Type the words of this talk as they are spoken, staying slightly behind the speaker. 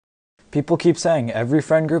People keep saying every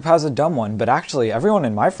friend group has a dumb one, but actually everyone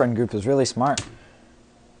in my friend group is really smart.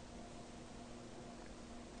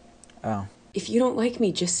 Oh. If you don't like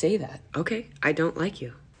me, just say that. Okay, I don't like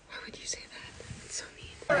you. Why would you say that? It's so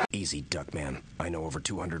mean. Easy, Duckman. I know over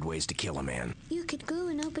 200 ways to kill a man. You could glue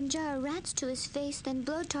an open jar of rats to his face, then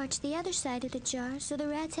blowtorch the other side of the jar, so the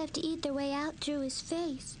rats have to eat their way out through his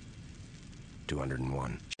face.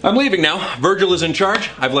 201. I'm leaving now. Virgil is in charge.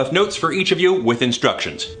 I've left notes for each of you with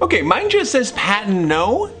instructions. Okay, mine just says Patton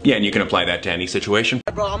no. Yeah, and you can apply that to any situation.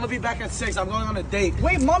 Bro, I'm gonna be back at 6. I'm going on a date.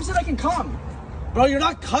 Wait, Mom said I can come. Bro, you're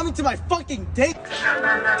not coming to my fucking date.